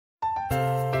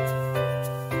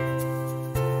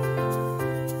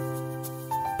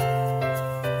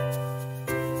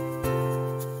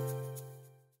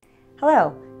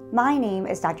Hello, my name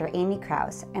is Dr. Aimee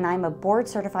Krausz, and I'm a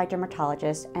board-certified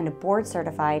dermatologist and a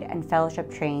board-certified and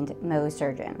fellowship-trained Mohs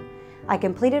surgeon. I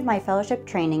completed my fellowship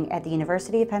training at the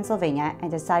University of Pennsylvania and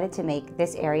decided to make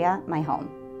this area my home.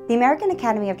 The American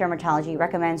Academy of Dermatology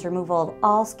recommends removal of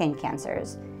all skin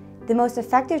cancers. The most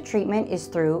effective treatment is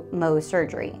through Mohs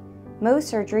surgery. Mohs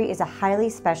surgery is a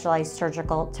highly specialized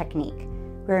surgical technique.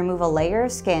 We remove a layer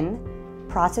of skin,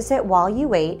 process it while you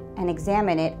wait, and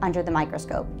examine it under the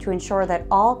microscope to ensure that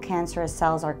all cancerous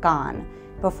cells are gone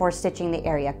before stitching the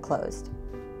area closed.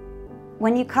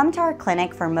 When you come to our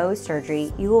clinic for Mohs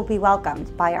surgery, you will be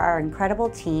welcomed by our incredible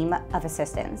team of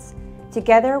assistants.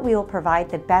 Together, we will provide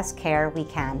the best care we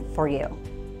can for you.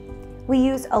 We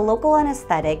use a local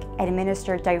anesthetic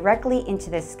administered directly into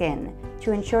the skin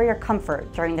to ensure your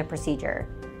comfort during the procedure.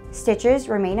 Stitches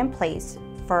remain in place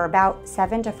for about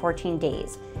 7 to 14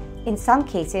 days. In some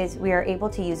cases, we are able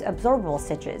to use absorbable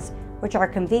stitches, which are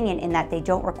convenient in that they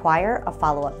don't require a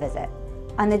follow-up visit.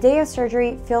 On the day of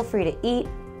surgery, feel free to eat,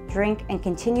 drink, and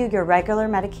continue your regular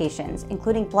medications,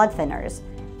 including blood thinners,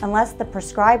 unless the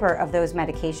prescriber of those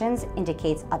medications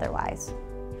indicates otherwise.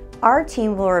 Our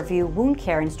team will review wound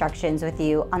care instructions with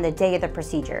you on the day of the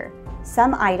procedure.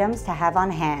 Some items to have on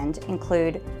hand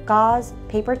include gauze,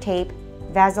 paper tape,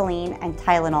 Vaseline, and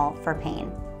Tylenol for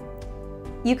pain.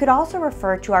 You could also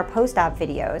refer to our post-op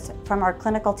videos from our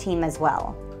clinical team as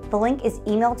well. The link is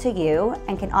emailed to you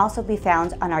and can also be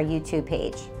found on our YouTube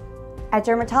page. At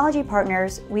Dermatology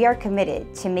Partners, we are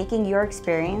committed to making your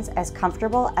experience as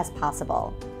comfortable as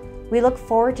possible. We look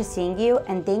forward to seeing you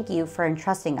and thank you for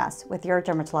entrusting us with your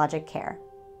dermatologic care.